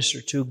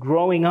minister to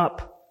growing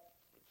up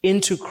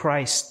into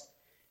Christ,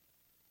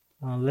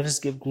 let us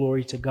give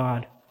glory to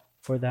God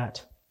for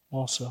that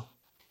also.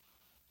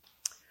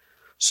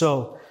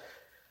 So,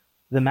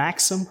 the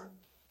maxim,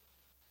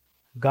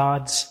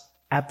 God's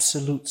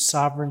absolute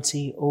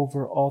sovereignty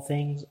over all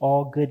things,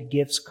 all good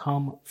gifts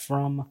come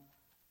from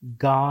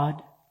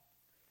God.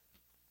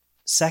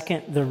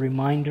 Second, the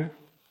reminder,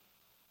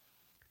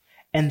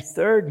 And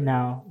third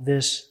now,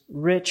 this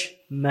rich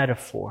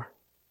metaphor.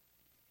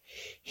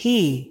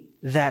 He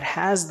that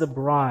has the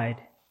bride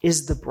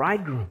is the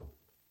bridegroom.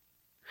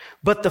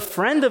 But the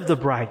friend of the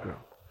bridegroom,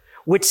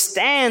 which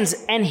stands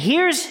and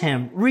hears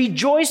him,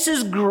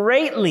 rejoices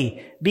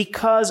greatly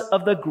because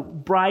of the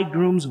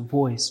bridegroom's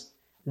voice.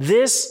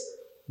 This,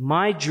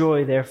 my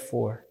joy,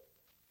 therefore,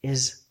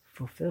 is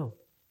fulfilled.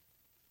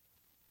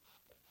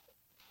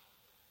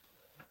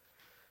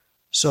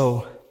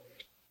 So,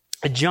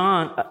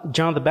 John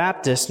the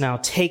Baptist now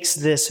takes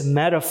this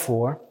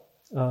metaphor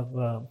of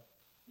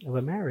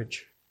a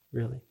marriage,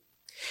 really.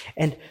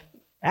 And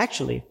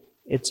actually,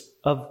 it's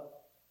of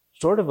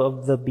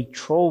the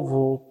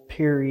betrothal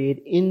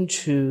period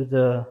into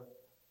the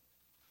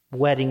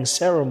wedding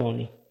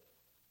ceremony.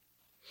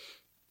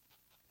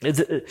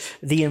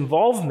 The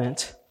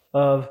involvement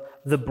of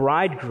the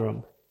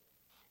bridegroom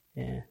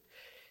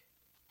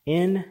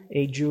in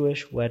a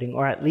Jewish wedding,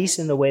 or at least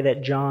in the way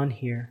that John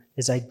here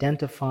is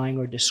identifying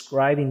or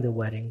describing the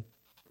wedding,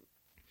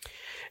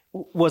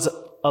 was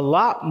a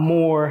lot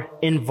more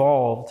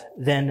involved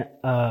than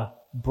the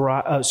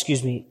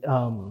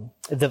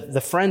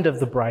friend of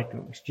the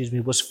bridegroom,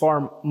 was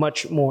far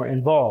much more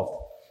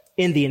involved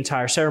in the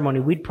entire ceremony.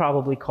 We'd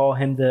probably call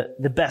him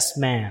the best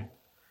man.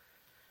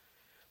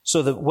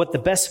 So what the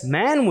best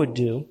man would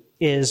do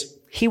is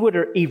he would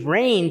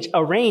arrange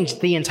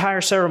the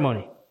entire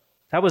ceremony.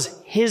 That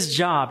was his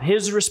job.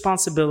 His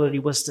responsibility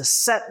was to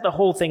set the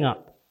whole thing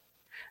up.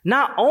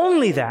 Not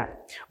only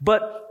that,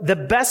 but the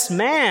best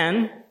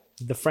man,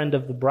 the friend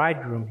of the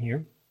bridegroom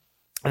here,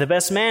 the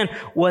best man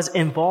was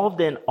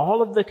involved in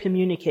all of the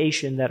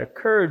communication that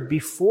occurred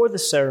before the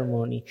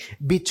ceremony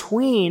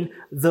between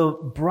the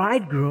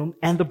bridegroom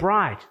and the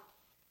bride.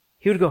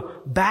 He would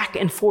go back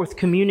and forth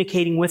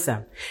communicating with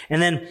them. And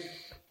then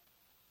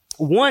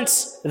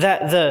once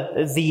that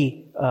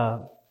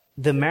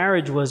the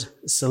marriage was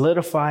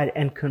solidified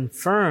and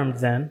confirmed,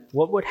 then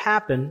what would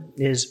happen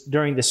is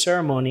during the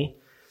ceremony,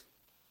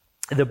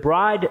 the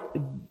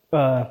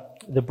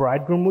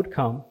bridegroom would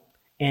come,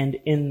 and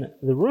in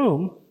the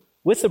room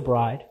with the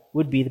bride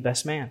would be the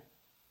best man.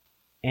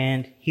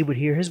 And he would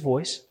hear his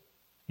voice,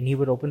 and he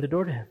would open the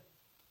door to him.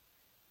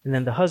 And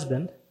then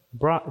the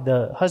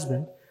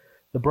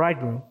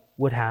bridegroom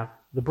would have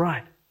the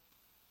bride.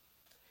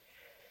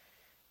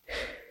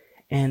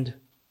 And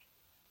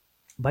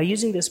by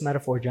using this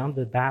metaphor, John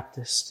the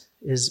Baptist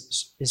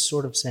is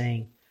sort of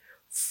saying,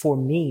 for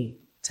me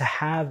to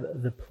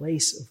have the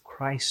place of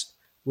Christ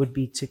would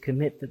be to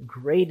commit the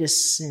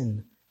greatest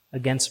sin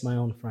against my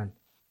own friend.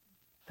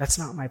 That's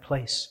not my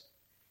place.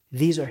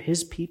 These are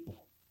his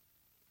people.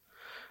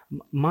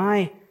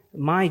 My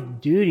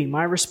duty,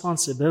 my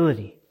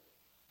responsibility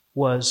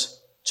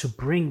was to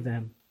bring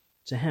them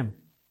to him.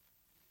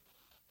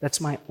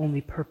 That's my only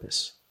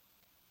purpose.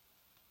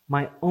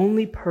 My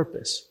only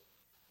purpose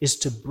is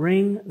to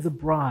bring the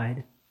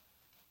bride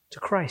to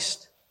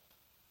Christ.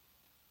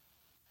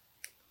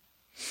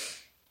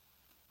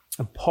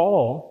 And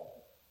Paul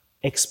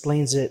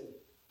explains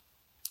it.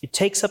 It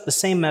takes up the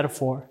same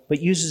metaphor,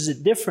 but uses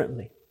it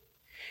differently.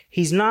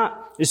 He's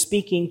not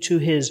speaking to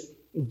his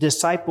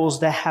disciples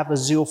that have a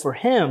zeal for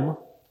him,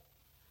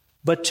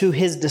 but to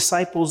his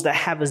disciples that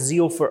have a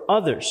zeal for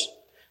others.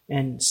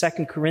 In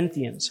 2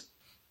 Corinthians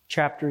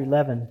chapter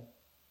 11,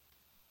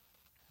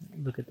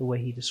 look at the way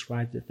he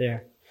describes it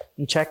there.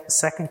 And check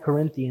 2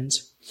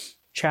 Corinthians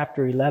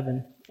chapter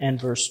 11 and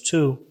verse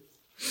 2.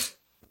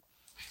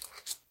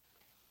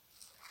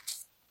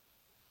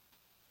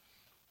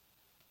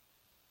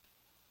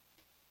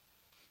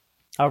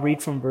 I'll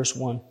read from verse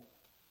 1.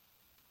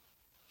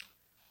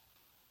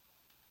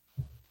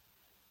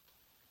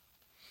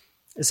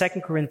 In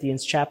 2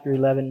 Corinthians chapter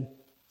 11,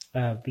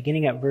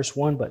 beginning at verse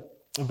 1, but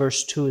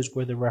verse 2 is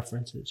where the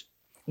reference is.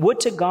 Would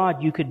to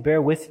God you could bear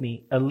with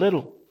me a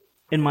little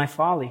in my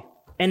folly,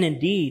 and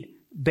indeed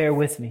bear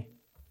with me.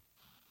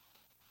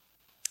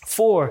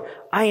 For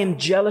I am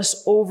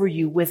jealous over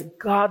you with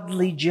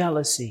godly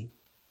jealousy,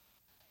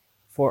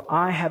 for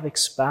I have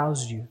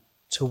espoused you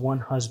to one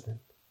husband,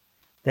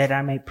 that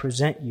I may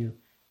present you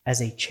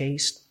as a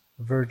chaste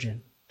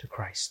virgin to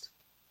Christ.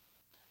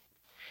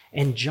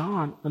 And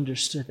John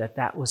understood that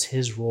that was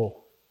his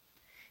role.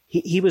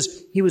 He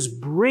was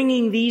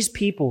bringing these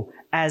people,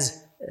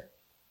 as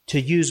to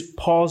use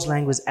Paul's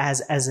language,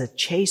 as a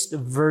chaste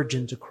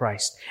virgin to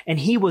Christ. And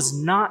he was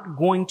not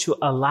going to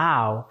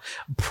allow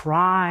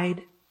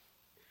pride,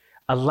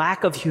 a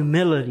lack of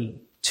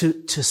humility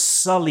to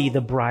sully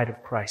the bride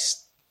of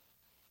Christ.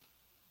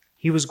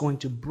 He was going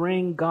to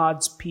bring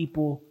God's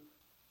people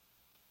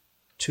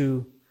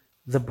to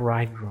the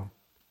bridegroom.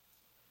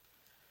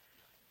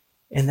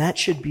 And that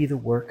should be the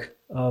work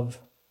of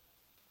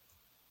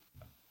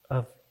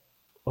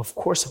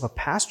course, of a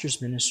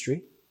pastor's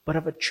ministry, but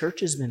of a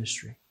church's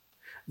ministry.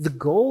 The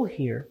goal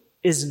here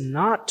is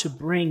not to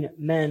bring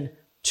men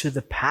to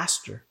the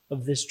pastor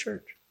of this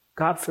church.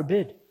 God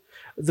forbid.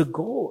 The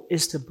goal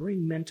is to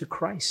bring men to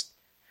Christ.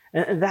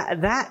 And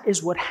that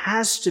is what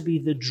has to be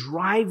the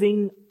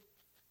driving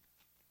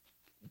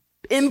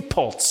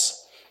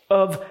impulse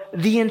of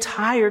the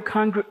entire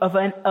of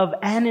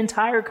an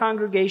entire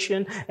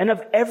congregation and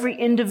of every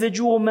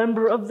individual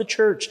member of the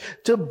church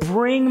to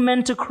bring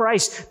men to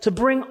Christ, to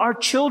bring our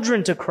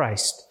children to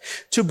Christ,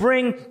 to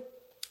bring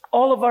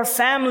all of our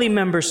family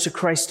members to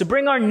Christ, to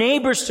bring our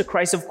neighbors to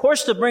Christ, of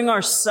course, to bring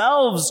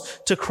ourselves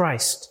to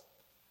Christ.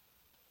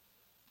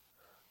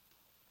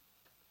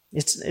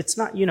 It's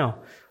not,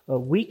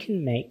 we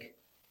can make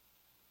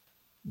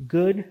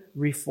good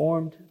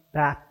Reformed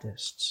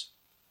Baptists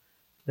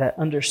that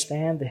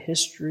understand the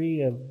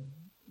history of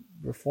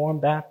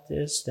Reformed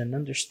Baptists and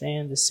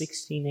understand the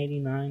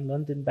 1689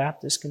 London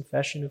Baptist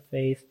Confession of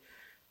Faith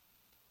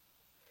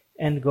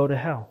and go to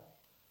hell.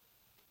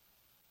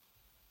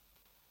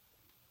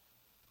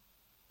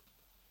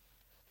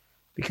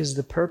 Because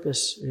the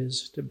purpose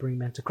is to bring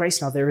men to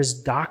Christ. Now, there is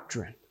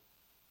doctrine.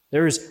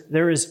 There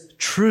is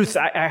truth.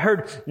 I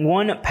heard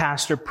one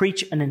pastor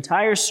preach an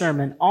entire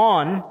sermon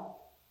on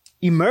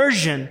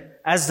immersion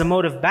as the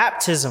mode of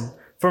baptism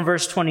from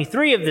verse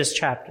 23 of this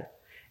chapter.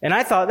 And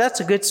I thought that's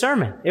a good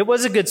sermon. It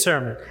was a good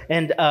sermon.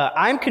 And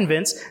I'm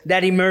convinced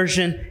that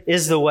immersion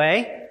is the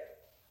way.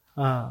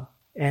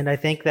 And I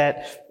think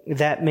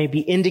that may be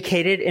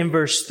indicated in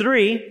verse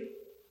 3.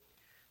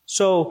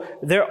 So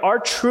there are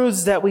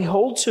truths that we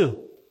hold to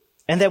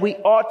and that we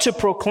ought to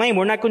proclaim.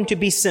 We're not going to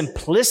be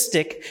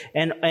simplistic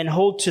and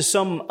hold to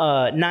some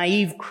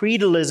naive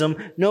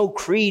creedalism, no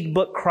creed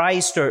but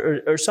Christ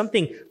or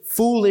something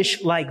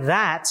foolish like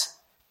that.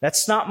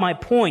 That's not my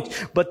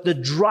point. But the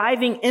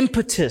driving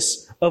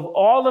impetus of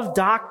all of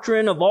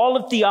doctrine, of all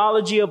of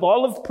theology, of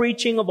all of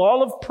preaching, of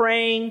all of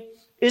praying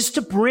is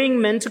to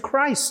bring men to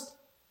Christ.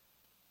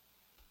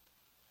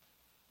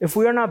 If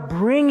we are not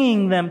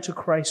bringing them to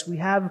Christ, we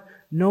have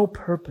no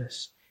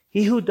purpose.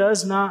 He who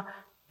does not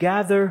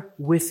gather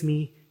with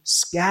me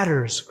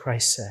scatters,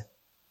 Christ said.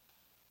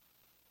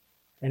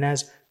 And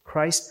as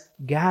Christ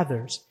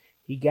gathers,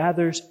 he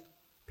gathers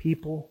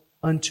people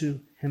unto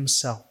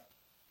himself.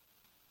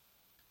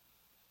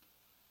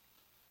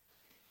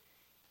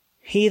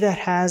 He that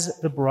has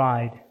the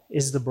bride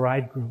is the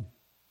bridegroom.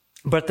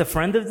 But the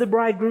friend of the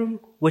bridegroom,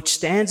 which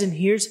stands and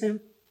hears him,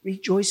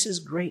 rejoices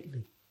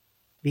greatly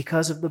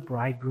because of the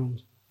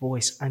bridegroom's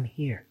voice. I'm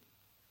here.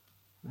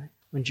 Right?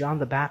 When John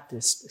the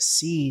Baptist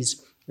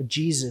sees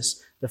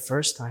Jesus the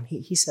first time,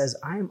 he says,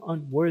 I am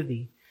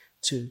unworthy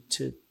to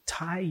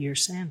tie your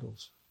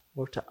sandals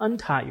or to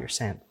untie your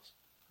sandals.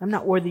 I'm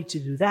not worthy to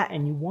do that.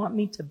 And you want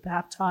me to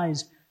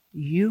baptize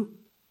you?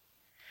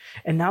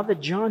 And now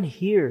that John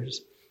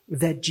hears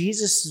that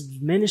Jesus'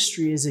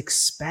 ministry is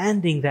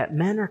expanding, that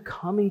men are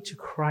coming to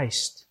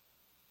Christ,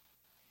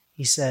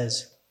 he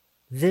says,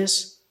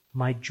 this,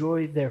 my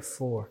joy,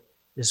 therefore,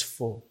 is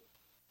full.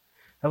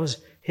 That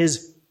was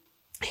his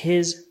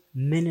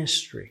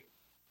ministry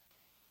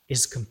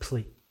is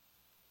complete.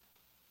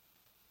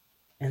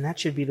 And that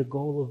should be the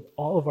goal of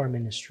all of our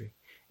ministry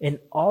in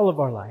all of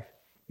our life,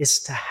 is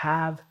to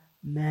have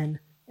men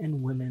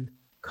and women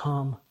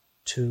come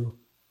to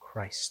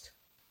Christ.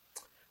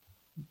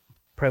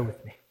 Pray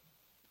with me.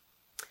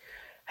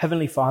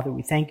 Heavenly Father,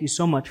 we thank you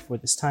so much for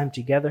this time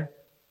together.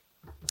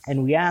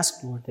 And we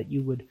ask, Lord, that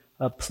you would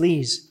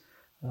please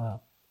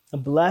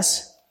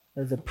bless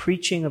the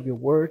preaching of your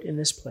word in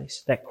this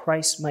place, that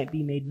Christ might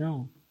be made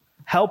known.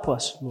 Help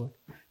us, Lord,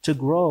 to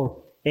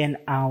grow in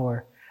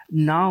our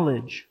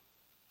knowledge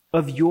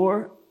of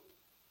your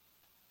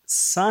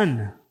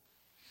Son.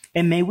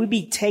 And may we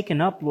be taken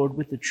up, Lord,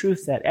 with the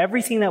truth that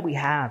everything that we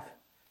have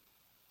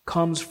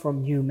comes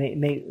from you.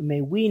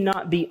 May we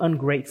not be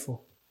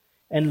ungrateful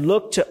and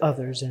look to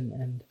others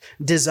and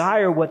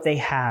desire what they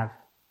have.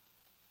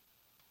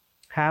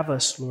 Have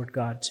us, Lord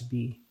God, to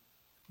be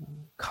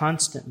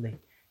constantly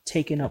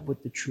taken up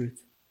with the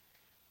truth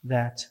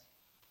that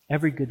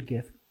every good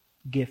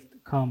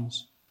gift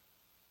comes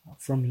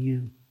from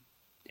you.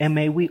 And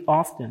may we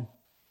often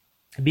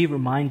be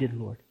reminded,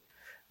 Lord,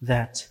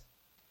 that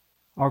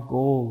our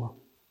goal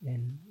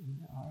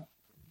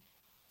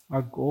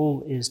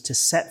is to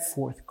set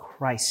forth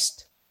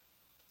Christ,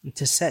 and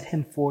to set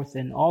him forth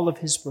in all of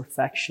his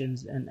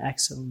perfections and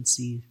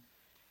excellencies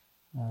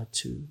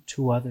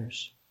to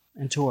others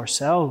and to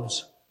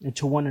ourselves and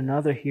to one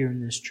another here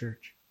in this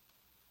church.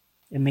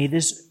 And may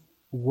this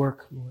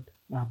work, Lord,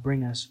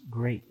 bring us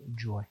great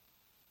joy.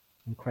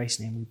 In Christ's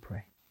name we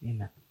pray.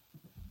 Amen.